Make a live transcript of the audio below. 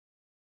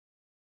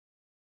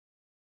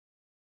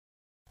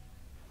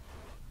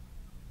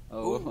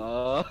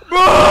Oh,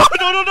 No,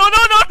 no, no, no,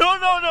 no, no,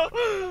 no, no!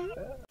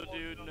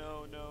 Dude,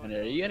 no, no. And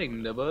are you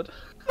getting nibbled?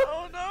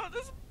 Oh no,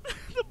 this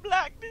the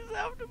blackness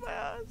after my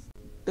ass.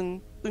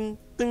 Ding, ding,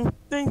 ding,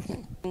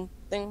 ding, ding,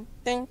 ding,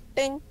 ding, ding,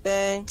 ding,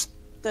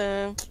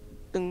 ding,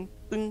 ding,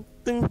 ding,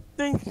 ding,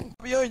 ding.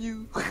 Where are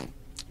you?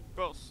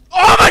 Gross.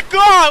 Oh my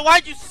god!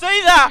 Why'd you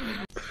say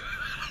that?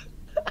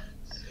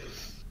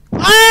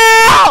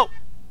 Ow!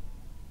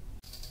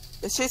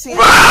 It's chasing.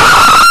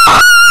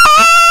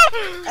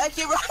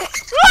 Actually, right.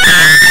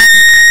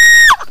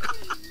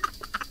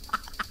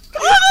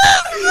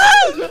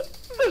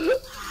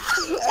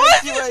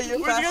 Where'd you guys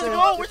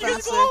go? Where'd you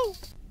guys go?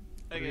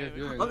 Okay,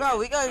 Oh god,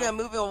 we gotta get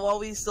moving while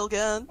we still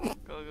can. go,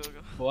 go, go.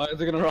 Why is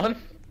it gonna run?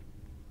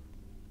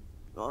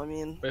 Well, I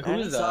mean, Wait, who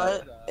Annie is saw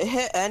that? it. It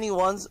hit Annie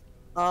once.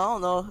 I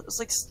don't know. It's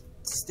like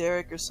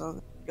Steric or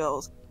something.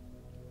 Goes.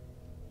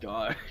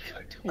 God.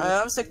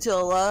 I'm stuck to the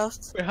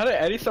left. Wait, how did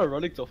Eddie start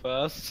running so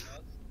fast?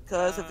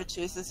 Cause if it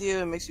chases you,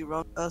 it makes you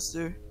run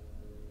faster.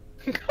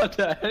 God,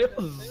 that Eddie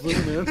was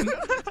zooming.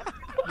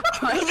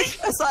 Right?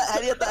 I saw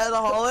Eddie at the end of the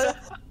hallway.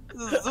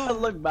 I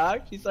look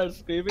back, she started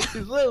screaming,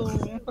 she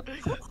zoom.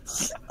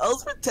 I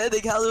was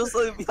pretending how there was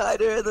something behind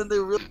her, and then they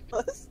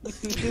realized.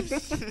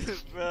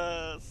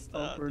 Bruh,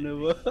 stop. Wait,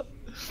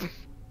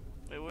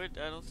 where?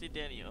 I don't see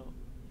Daniel.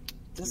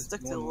 Just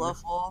stick to the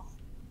left wall.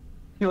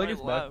 You like his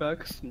Right,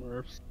 backpack?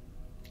 Smurfs.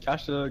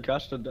 Catch the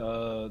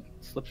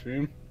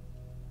slipstream.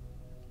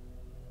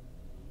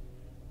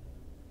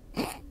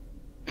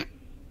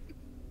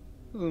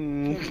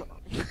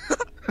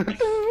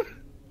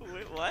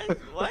 Wait, what?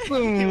 What?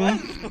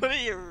 What are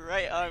your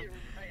right arm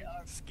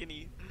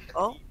skinny?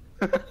 Oh?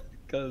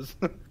 Cause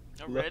I'm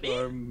left ready?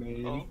 arm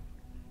main. Oh.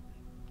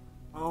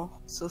 Oh,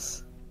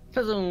 sus.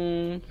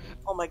 Zoom.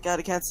 Oh my god,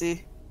 I can't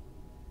see.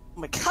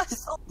 Oh my god,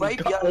 it's so bright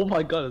God, behind. oh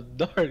my god, it's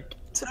dark.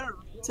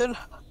 Turn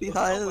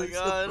behind. Oh my it's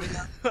so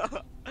god.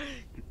 bright.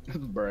 It's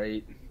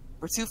bright.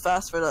 We're too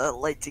fast for the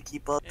light to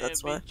keep up,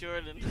 that's why.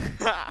 Jordan.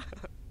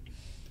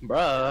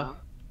 Bruh.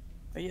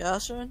 Are you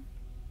Ashern?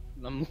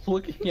 I'm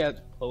looking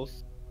at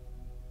posts.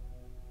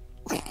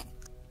 Oh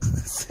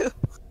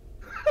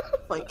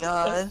my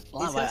god.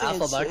 Slap These my guys ass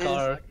are on that chased.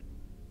 car.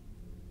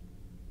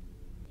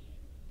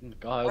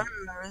 God.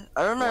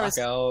 I remember.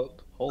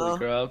 Blackout. Holy Oh.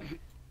 crap.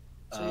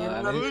 So you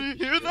remember- Did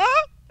you hear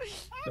that?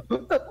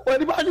 Why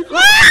anybody?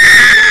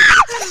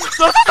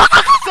 Stop!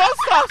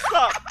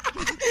 Stop!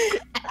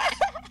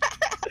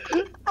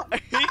 I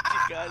hate you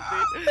guys,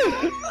 dude.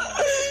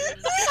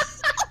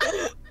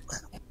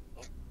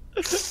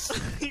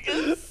 You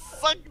guys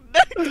suck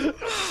dick.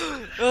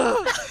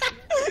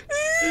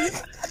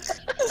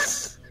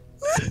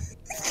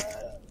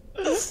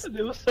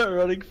 They will start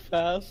running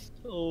fast.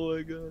 Oh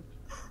my god.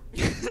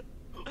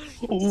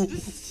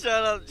 Just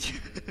shut up.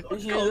 You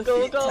hear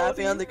the feet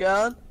tapping on the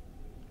ground?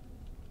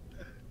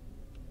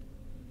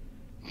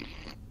 You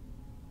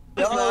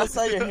don't know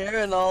inside your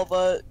hair and all,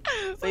 but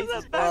face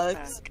is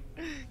black. Stop!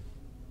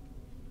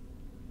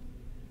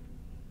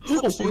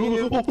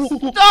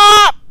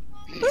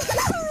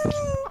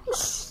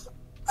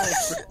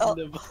 Oh,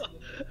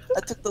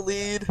 I took the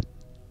lead.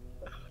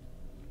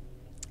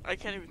 I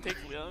can't even take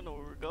me. I don't know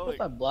where we're What's going.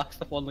 that black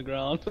stuff on the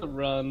ground?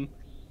 Run.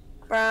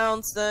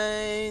 Brown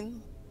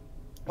stain.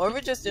 Or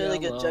we're just doing Yeah,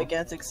 like a well.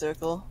 gigantic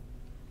circle.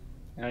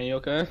 Are you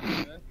okay?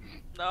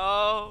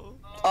 No.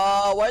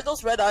 Why are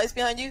those red eyes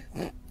behind you?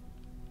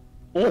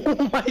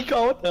 Oh my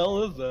god, what the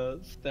hell is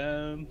that?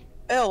 Stan.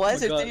 Ew, why Oh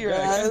is my it god, through your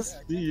yeah, I can't eyes?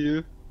 see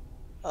you.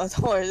 Oh, don't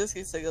worry, this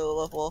keeps taking a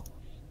level.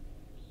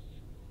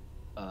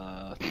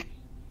 Uh.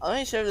 I'm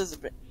not sure if this is a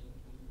bit.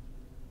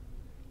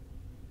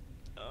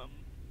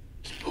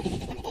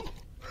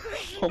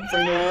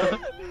 Pumping over.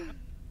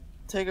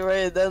 Take it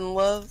right and then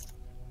left.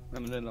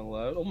 And then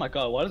allowed. Oh my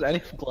god, why does Annie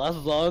have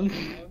glasses on?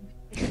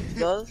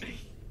 Does?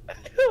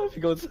 If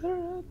you go to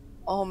her.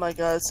 Oh my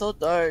god, it's so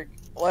dark.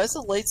 Why is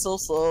the light so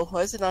slow?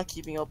 Why is it not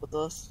keeping up with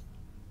us?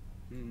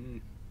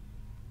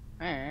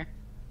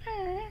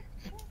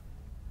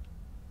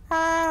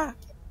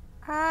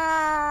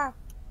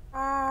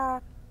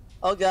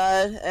 Oh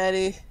god,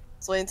 Annie.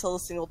 Let's wait until the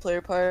single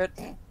player part.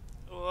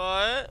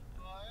 What?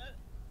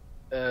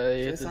 You have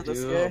It's to not that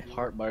do scary. a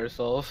part by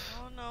yourself.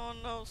 Oh no,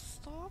 no,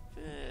 stop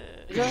You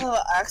it. gotta have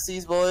to axe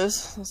these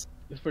boys.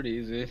 It's pretty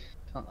easy.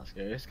 It's not that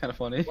scary. It's kind of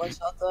funny. One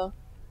shot them.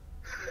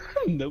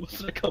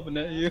 Nibbles are coming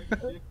at you.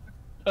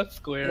 That's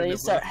square. And then you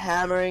nibbles. start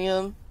hammering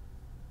them.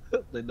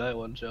 They die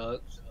one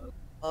shot.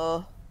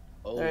 Oh,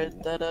 Oh, they're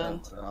at dead end.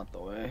 that's not the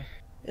way.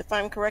 if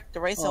I'm correct, the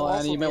race will Oh, also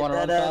Annie, you be might a want to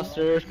run dead end.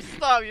 faster.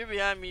 Stop, you're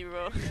behind me,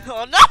 bro.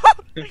 Oh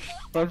no!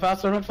 Run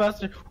faster, run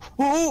faster.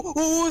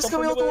 Ooh, it's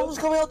coming out the wall, it's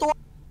coming out the wall!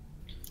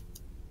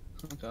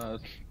 Oh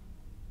god.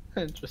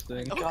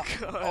 Interesting. Oh God.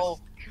 god. Oh,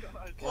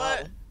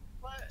 What?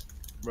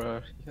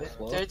 Bro, you got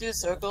slow. Did I do a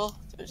circle?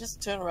 Did I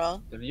just turn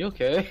around? Are you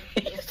okay?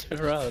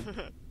 Turn around.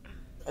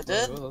 I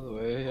did? Go the other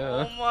way,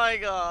 Oh yeah. my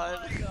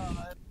god.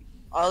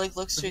 I like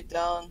look straight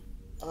down,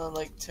 and then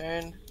like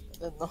turn, and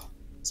then no.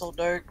 It's so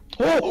dark.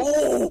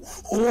 Oh!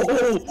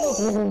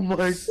 Oh my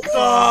god!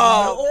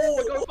 Stop! Oh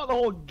my god, the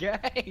whole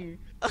gang.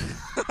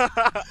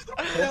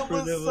 That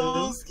was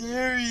so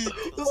scary.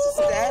 Just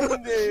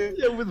standing there.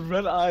 Yeah, with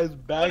red eyes,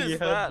 baggy is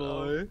head, that,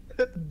 boy.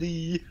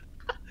 D.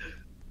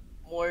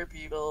 More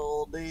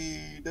people.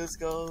 This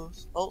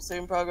goes. Oh,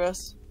 same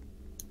progress.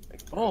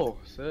 Oh,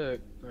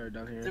 sick. Alright,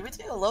 down here. Did we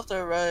take a left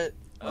or right?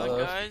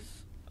 Guys,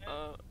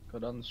 Go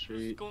down the what's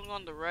street. going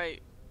on the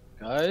right?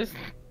 Guys?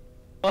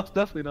 That's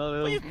definitely not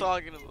him. What are you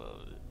talking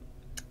about?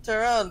 Turn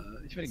around.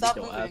 He's gonna Stop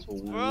get your ass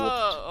moving. Bro,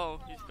 oh,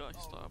 he's gone.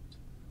 He stopped.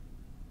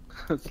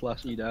 whooped.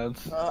 Slash E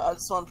dance. I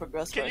just want to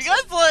progress. Can you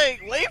first. guys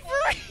like wait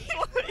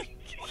for me?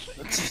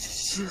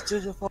 Just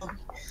your phone.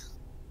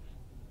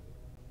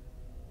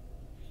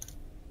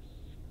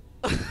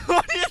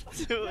 What are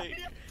you doing?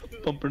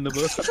 Pumping the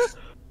bus.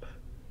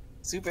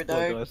 Super Oh,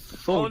 dark. God,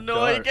 so Oh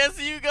no, I dark. can't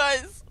see you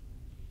guys.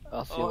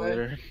 I'll see you Alright,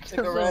 later. take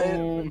a ride.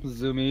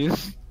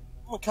 Zoomies.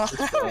 Oh my god,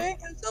 I can't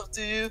catch up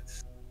to you.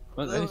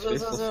 What? Any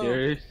face so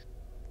scary?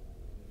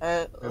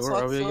 Alright, let's where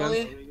walk are we slowly.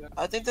 again?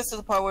 I think this is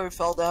the part where we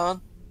fell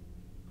down.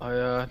 Oh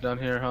yeah, down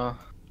here, huh?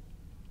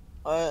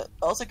 Alright,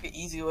 that was like an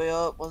easy way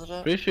up, wasn't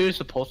it? Pretty sure you're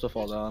supposed to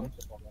fall down.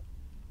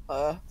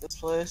 This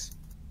place.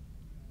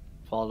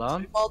 Fall Did we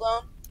down? fall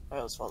down?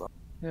 Alright, let's fall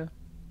down.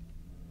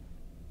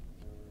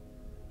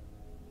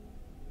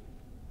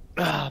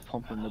 Ah,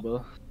 pumping the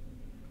bus.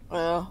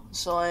 Yeah,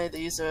 so I need the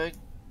Easter egg.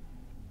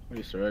 What are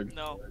you saying?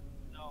 No.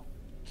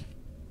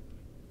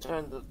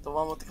 Turn the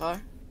one with the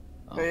car.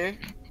 Oh, Right here.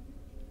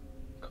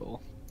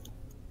 cool.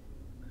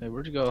 Hey,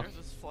 where'd you go? There's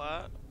this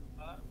flat.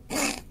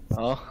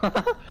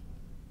 Oh.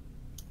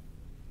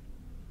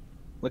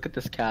 Look at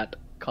this cat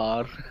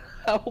car.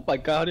 Oh my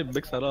god, how did you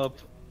mix that up?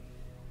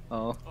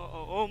 Oh.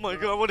 Oh my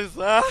god, what is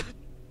that?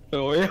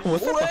 Oh yeah,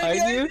 what's that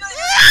behind you?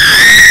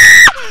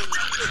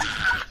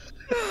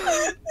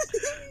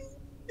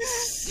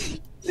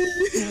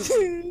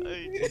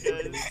 Hey,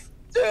 guys.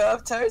 Dude, I'm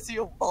tired of seeing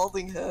your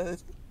balding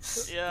head.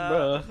 Yeah.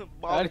 Bruh,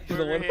 Bob Daddy's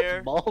the one hair.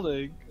 that's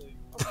balding.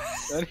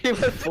 Daddy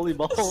went fully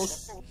bald.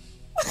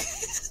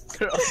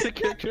 You're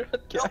a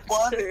Your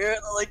blonde hair,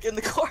 like in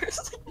the car,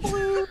 it's like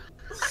blue.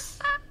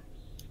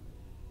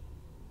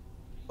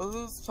 Was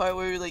this the part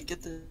where we like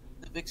get the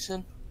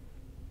eviction?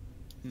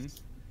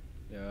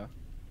 Yeah.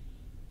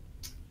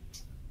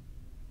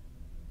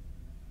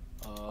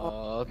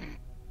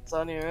 It's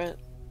on here,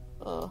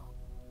 right?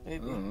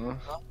 Maybe.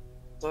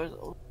 Doors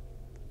open.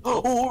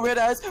 Oh, red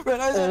eyes! Red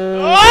eyes!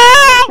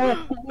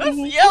 Oh! That's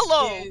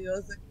yellow! Yeah, I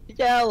was like,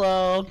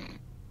 Yellow.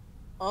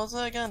 what was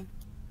that again?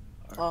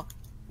 Oh,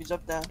 we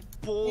jumped down.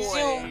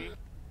 Boy.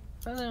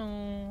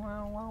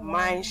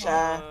 Mine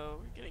shot.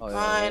 We're getting Oh, yeah.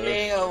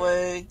 Finding a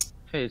way.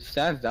 Hey, it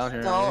stands down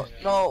here. No,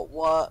 no,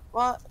 what?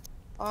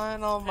 I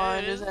don't Hey,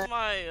 mind this his is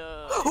my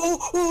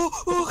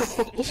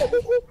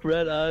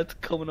Red eye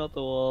coming out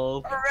the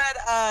wall. red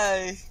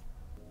eye.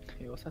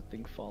 Hey, what's that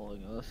thing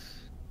following us?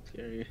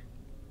 Scary.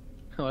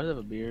 Why does it have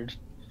a beard?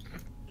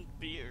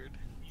 beard.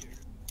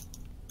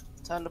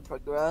 Time to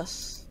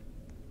progress.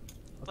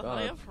 Oh Doesn't I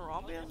god. have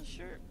Harambe on the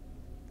shirt?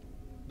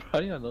 How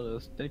do you not know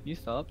this? Dave, can you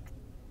stop?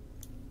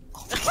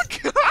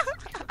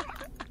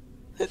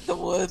 Hit the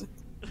wood.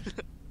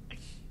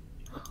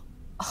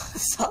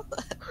 Stop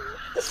that.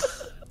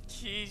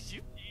 Jeez,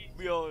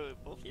 yo,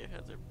 both your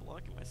heads are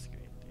blocking my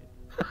screen,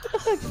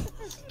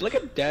 dude. Look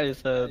at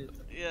Daddy's head.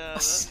 Yeah,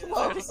 that's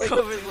Oh, it's like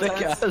covering thick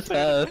my- ass covering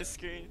head. my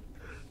screen.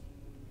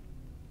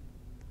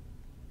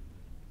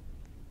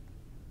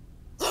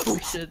 Oh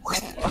shit.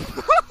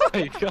 Oh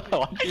my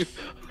god,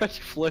 why'd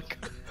you flick?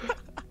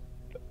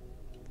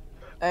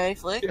 Hey,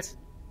 flicked.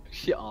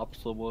 She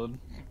ops someone.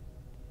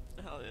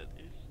 Hell yeah,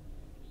 dude.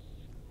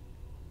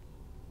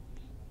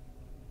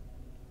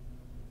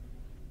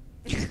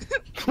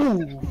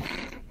 Ooh.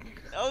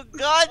 Oh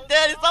god,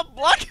 Daddy, stop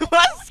blocking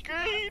my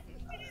screen!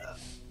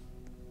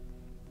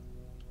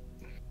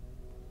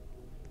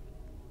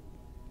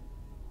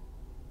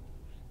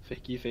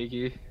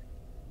 Fakey.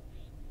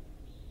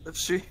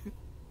 That's true.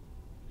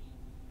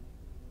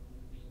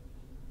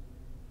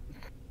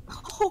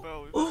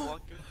 Bro, we've been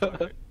walking for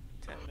 10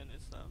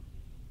 minutes now.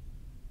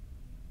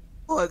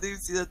 Oh, I didn't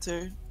see that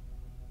turn.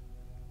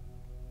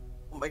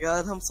 Oh my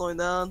god, I'm slowing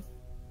down.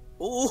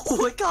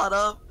 Oh, I caught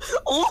up.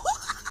 Oh!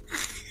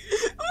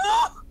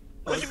 Oh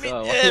What do you mean,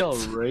 god, why are y'all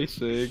it's?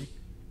 racing?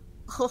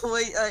 Oh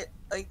wait,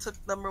 I took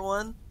number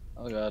one.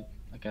 Oh god,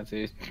 I can't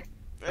see.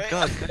 Oh Right?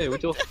 god, hey,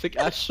 with your thick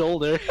ass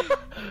shoulder.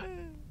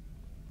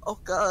 Oh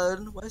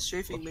god, why is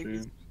strafing make me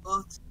Upstream.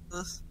 look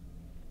this?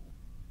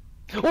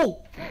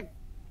 Oh!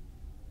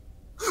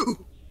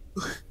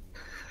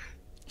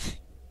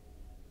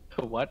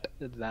 What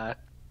is that?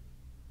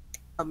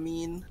 I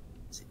mean,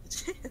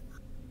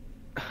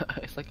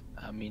 It's like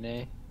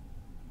Amine.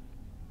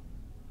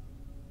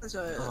 that's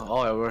right.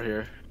 Oh yeah, we're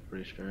here.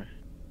 Pretty sure.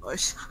 Or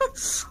is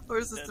this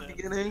the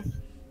beginning?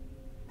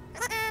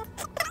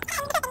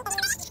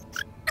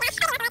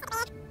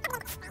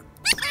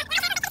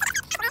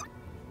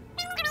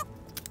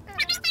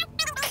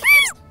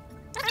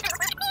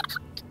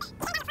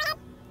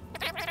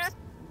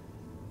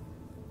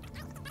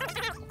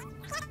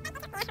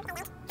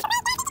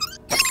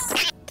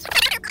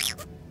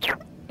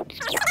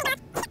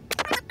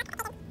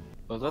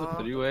 Was that a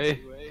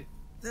three-way?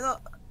 I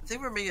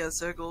think we're making a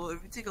circle.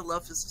 If you take a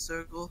left, it's a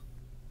circle.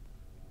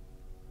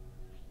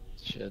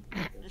 Shit.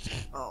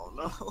 Oh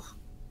no.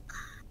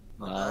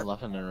 Nah,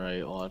 left and then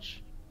right.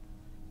 Watch.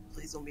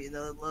 Please don't be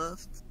another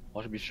left.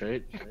 Watch it be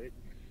straight.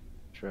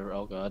 Trevor.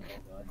 Oh god.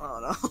 Oh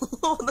no.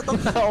 Oh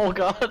no. Oh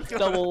god.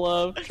 Double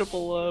left.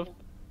 Triple left.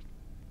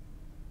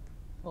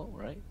 Oh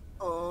right.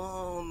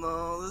 Oh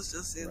no. This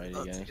just seems Right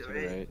not again. to To the the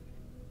right. right.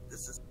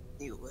 This is a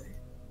new way.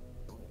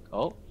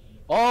 Oh.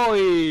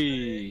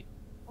 Oi!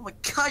 Oh my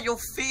god, your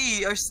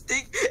feet are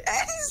stink.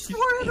 Eddie's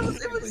forehead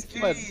was in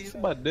my See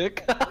screen. my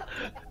dick. Alright,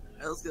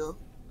 let's go.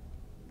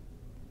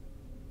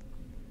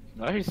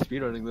 I hate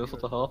speedrunning this.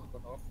 What the hell?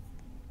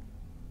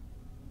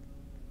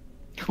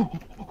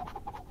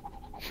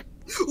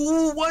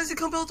 Ooh, why does it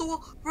come out the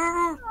wall?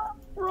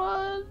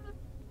 Run!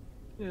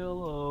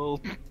 Hello.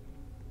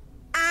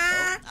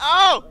 Ah!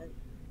 Oh!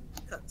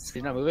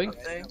 You're not moving?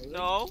 Okay.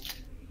 No.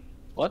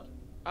 What?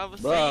 I was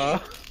Bruh.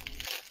 saying,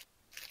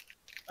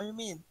 What do you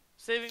mean?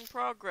 saving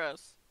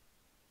progress.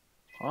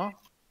 Huh?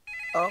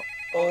 Oh,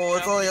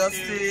 it's only us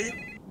two.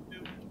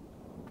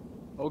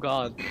 Oh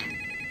god. Oh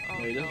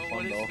Wait, this no, is fun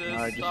what is though. this?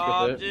 Alright, just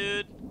Stop, skip it.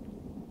 dude.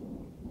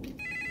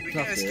 We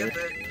Not can't skip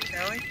it,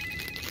 can we?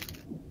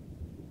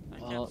 I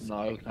Well, can't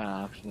no, you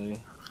can't actually.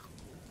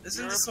 This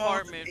Your is the small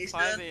apartment,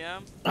 5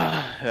 a.m.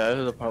 Yeah, this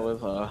is the part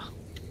with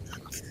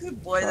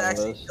boy that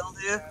actually Travis. killed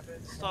you.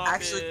 Stop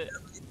Actually, it.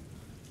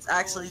 it's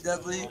actually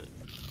deadly. Oh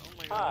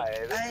my god.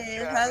 I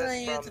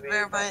had you to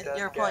verify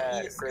your point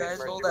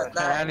scheduled at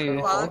Annie, 9 I'm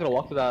o'clock. gonna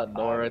walk to that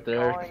door right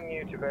there. Calling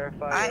you to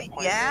verify I- your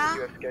appointment yeah?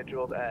 you have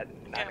scheduled at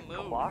 9 Can't move.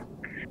 o'clock.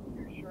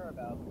 You're sure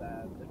about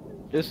that?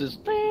 This is.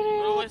 What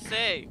do I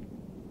say?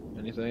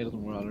 Anything, it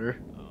doesn't matter.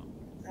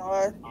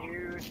 What?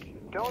 You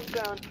don't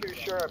sound too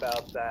sure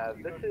about that.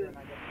 This is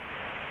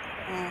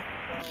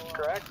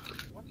correct?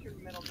 What's your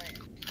middle name?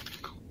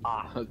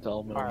 Ah,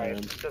 Tell me, alright,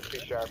 man. just be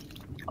sure.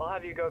 I'll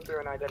have you go through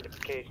an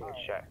identification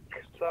check.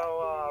 So,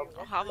 I'll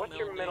have a what's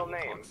your middle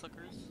name?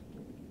 cocksuckers.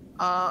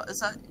 Is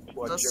that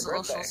What's the your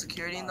social birthday?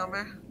 security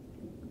number?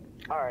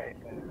 Alright.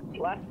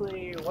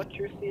 Lastly, what's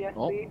your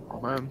CSC?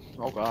 Oh, man.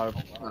 Oh god.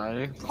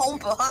 Annie. Oh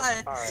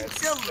my! Alright,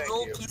 See a thank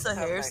little you. piece of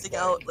Have a hair nice stick day.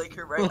 out like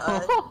her right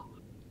eye.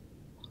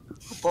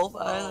 Both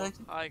eyes. Oh, Like,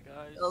 hi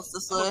guys. else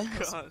this Oh way.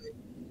 god.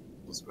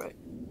 That's right.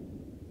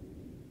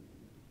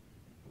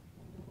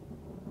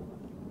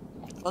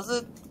 Was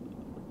it?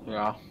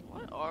 Yeah,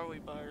 Why are we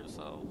by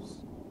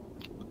ourselves?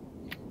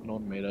 no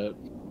one made it.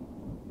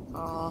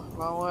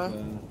 Wrong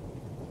way.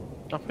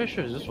 I'm pretty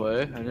sure it's this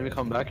way, and then we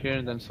come back here,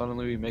 and then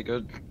suddenly we make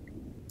it.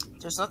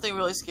 There's nothing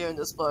really scary in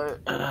this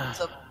part,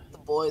 except the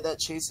boy that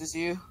chases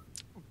you.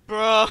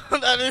 Bro,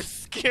 that is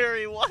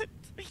scary. What?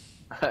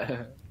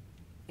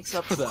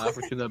 Except For the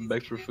African that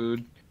begs for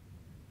food.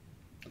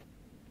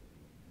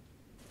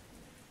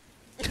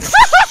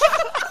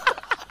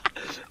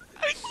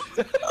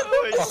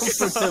 Oh my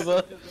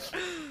god.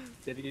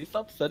 Did he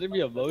stop sending me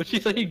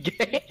emojis? Are you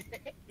gay?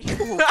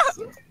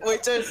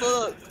 Wait, Jared,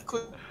 slow down.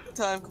 Quick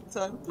time, quick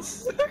time.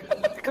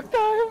 Good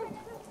time.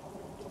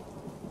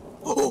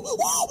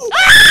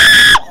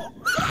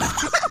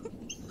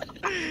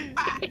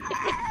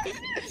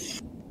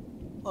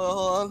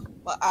 Hold on,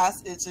 my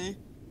ass itchy.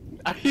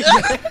 Are you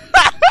gay?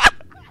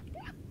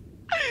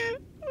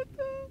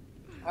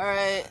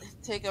 Alright,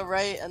 take a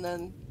right and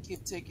then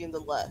keep taking the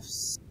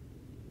lefts.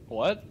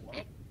 What?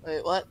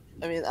 Wait, what?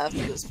 I mean, after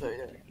this part.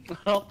 I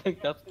don't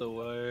think that's the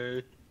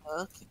way.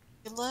 Okay,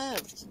 keep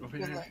left. Over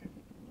Keep here. left.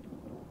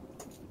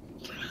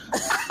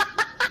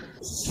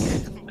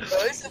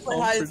 I used to play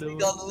hide and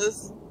seek on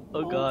this.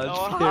 Oh god,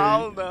 Oh, it's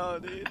hell no,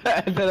 dude.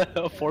 scary. And then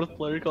a fourth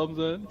player comes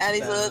in. And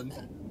he's and...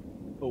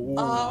 Oh.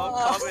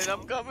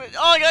 I'm coming.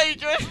 Oh, I got you,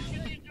 Jordan.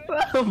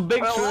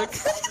 Big Well,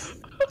 trick.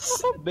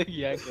 Big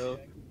Yanko.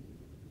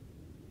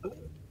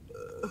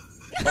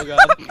 Oh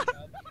god.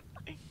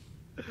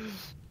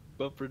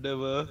 Bumper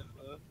never.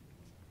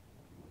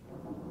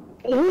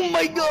 Oh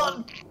my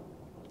god!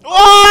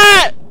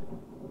 What?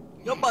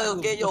 Your boy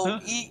will get your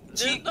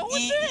There's no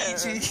one there.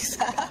 cheese.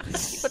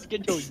 Let's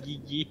get your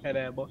yee yee head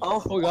ammo.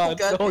 Oh, Oh god,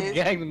 the whole dude.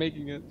 gang's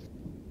making it.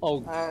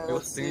 Oh, Alright, wait, let's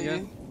what's the thing see.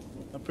 again?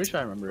 I'm pretty sure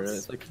I remember it.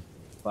 It's like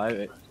 5,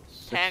 8,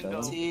 6,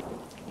 Tango. 7.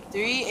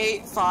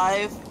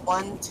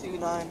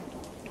 385129.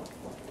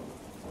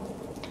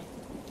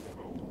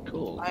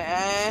 Cool.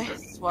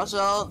 Watch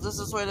out. This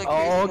is where the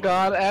Oh crazy-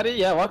 god, Addy,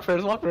 yeah, walk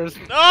first, walk first.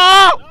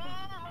 No!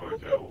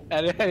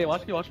 Addy,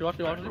 watch me, watch me, watch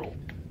me, watch me.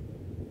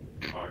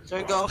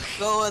 Sure, go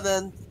and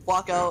then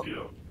walk out.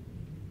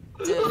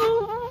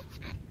 Yeah.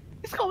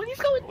 He's coming, he's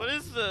coming. What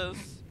is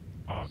this?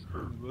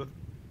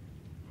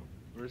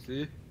 Where's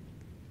he?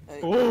 Hey,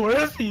 Oh, where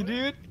is he,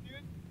 dude?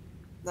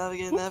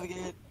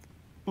 navigate.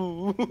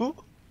 Ooh.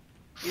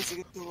 You should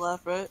get to the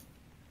left, right?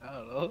 I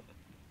don't know.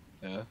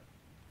 Yeah.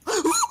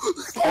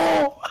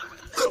 Oh!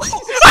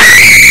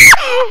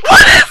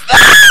 What is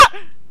that?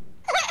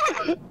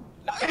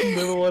 I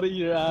never want to eat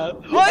your ass.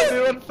 What?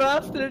 Doing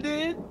faster,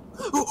 dude.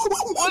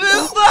 What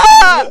is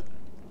that?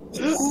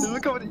 He's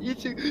coming to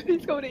eat you.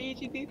 He's coming to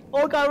eat you, dude.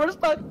 Oh god, we're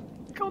stuck.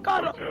 Oh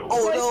god!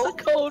 Oh, Place no.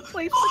 the code!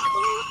 Place the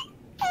code!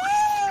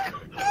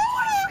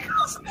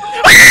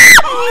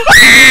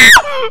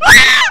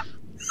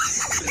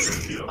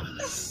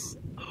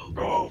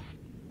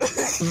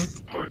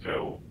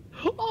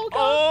 Oh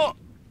god!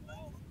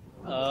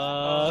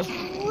 Oh!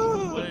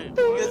 Wait,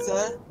 Who gets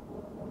that?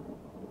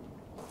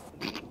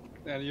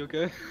 Man, you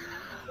okay?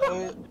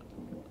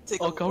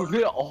 Take Oh a god, look. we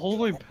made it all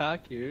the way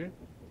back here.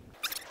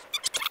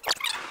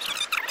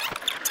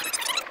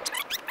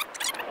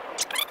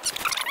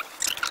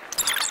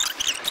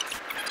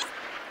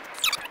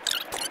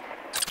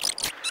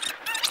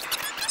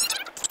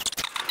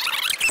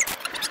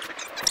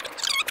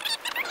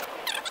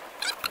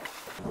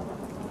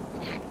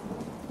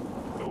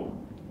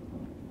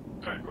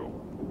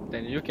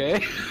 Dan, you okay?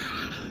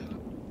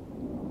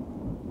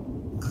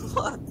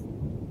 What?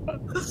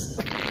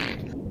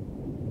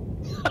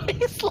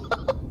 He's slow.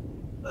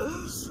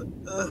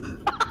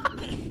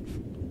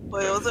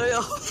 Wait, what's that?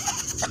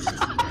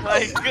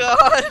 My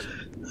god!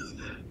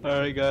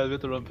 Alright guys, we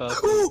have to run past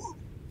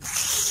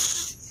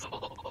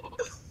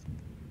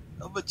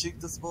I'm gonna juke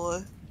this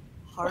boy.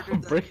 Harder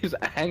him. than, Break his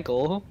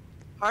ankle.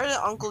 harder than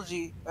Uncle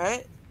G,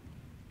 right?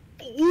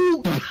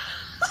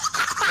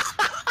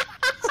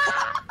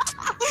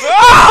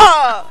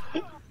 Ah!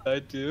 I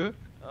do.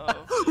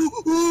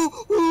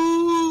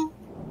 Oh.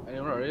 Hey,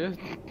 where are you?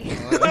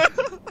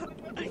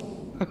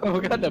 Oh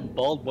god, that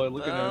bald boy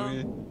looking at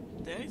me.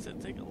 Danny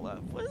said take a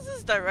left. What is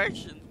this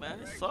direction, man?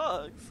 It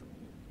sucks.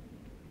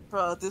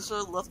 Bro, this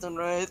are left and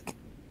right.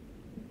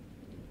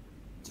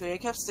 So you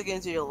kept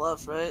sticking to your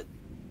left, right?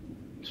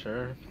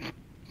 Sure.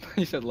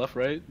 You said left,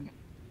 right?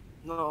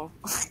 No.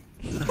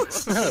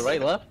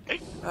 Right, left?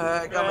 Alright,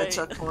 I got my Right.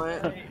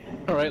 checkpoint.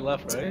 Right,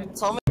 left, right?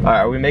 Tell me.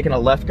 Alright, are we making a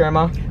left,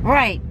 Grandma?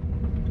 Right.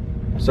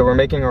 So we're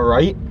making a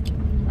right?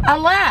 A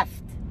left.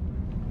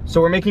 So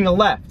we're making a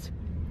left.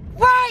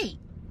 Right.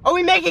 Are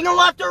we making a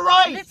left or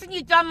right? Listen,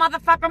 you dumb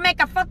motherfucker,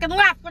 make a fucking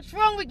left. What's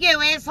wrong with you,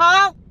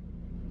 asshole?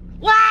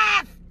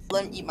 Left.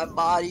 Let me eat my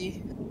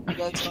body. You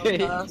guys Okay.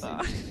 know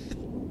that?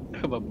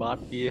 My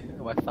body,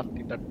 my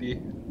thirty.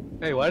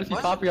 Hey, why does he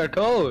What? copy our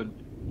code?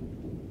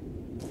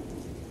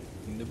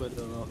 Nobody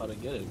don't know how to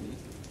get it.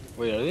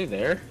 Wait, are they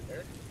there?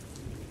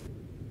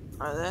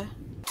 Are they?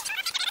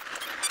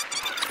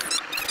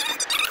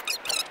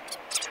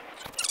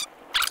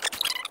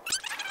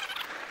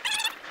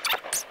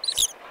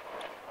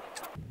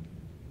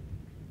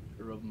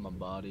 Rubbing my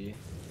body.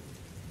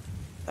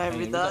 I Hey,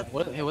 read that.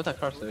 Hey, what's that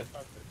car say?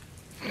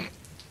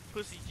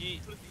 Pussy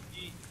G. Pussy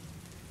G.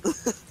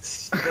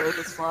 Very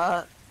good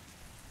flat.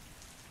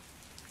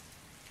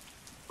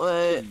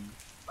 Wait,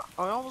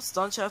 are we almost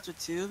done chapter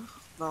 2?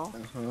 No.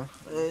 Uh-huh.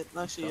 Wait,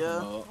 actually, yeah.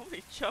 How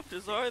many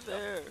chapters are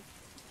there?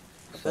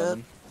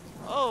 Seven.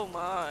 Oh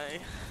my.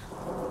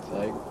 It's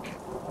like,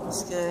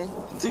 Just kidding.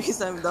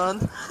 3's I'm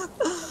done.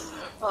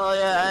 Oh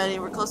yeah, Annie,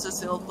 we're close to the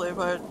single player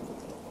part.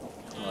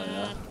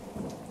 oh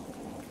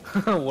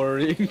yeah.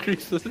 Worry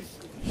increases.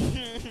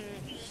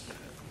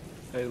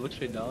 Hey, look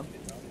straight down.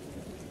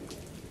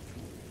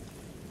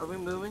 Are we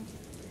moving?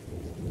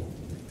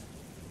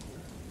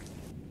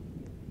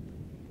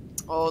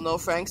 Oh no,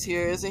 Frank's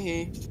here, isn't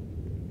he?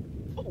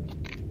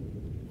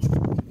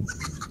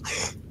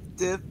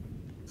 Dip.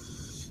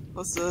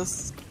 What's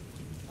this?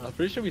 I'm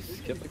pretty sure we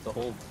skipped like the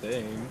whole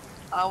thing.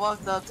 I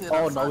walked up to.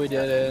 Oh no, we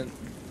didn't.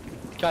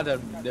 Kinda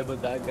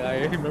nibbled that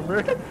guy,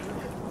 remember?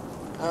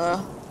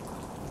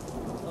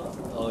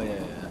 Oh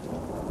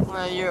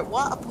yeah, yeah.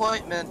 What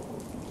appointment?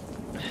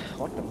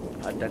 What the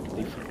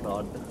identity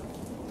fraud?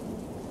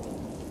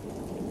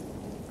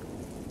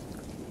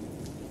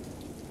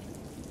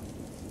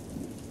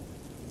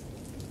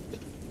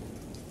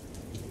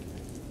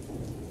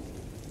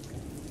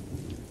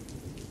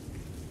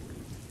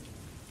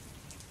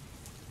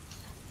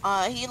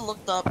 He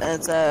looked up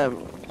and said,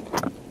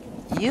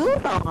 "You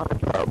don't have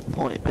an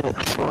appointment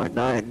for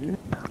none."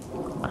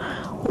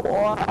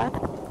 What?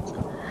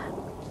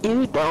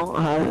 You don't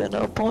have an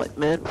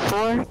appointment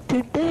for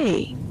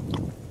today.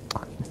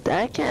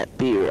 That can't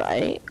be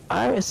right.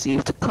 I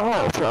received a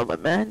call from a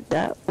man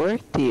that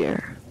worked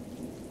here.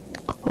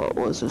 What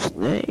was his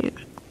name?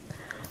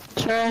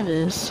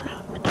 Travis.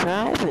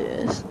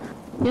 Travis?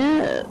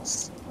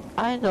 Yes.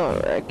 I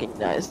don't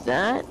recognize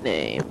that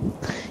name.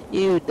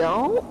 You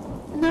don't?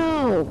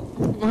 No.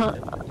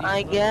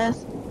 I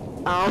guess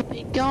I'll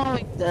be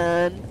going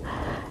then.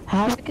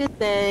 Have a good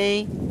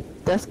day.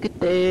 That's good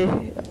day.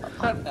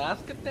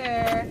 That's good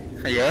there.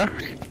 Yeah?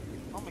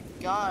 Oh my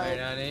god. Alright,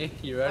 Annie,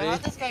 you ready?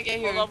 How'd this guy get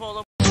here? Hold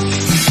up.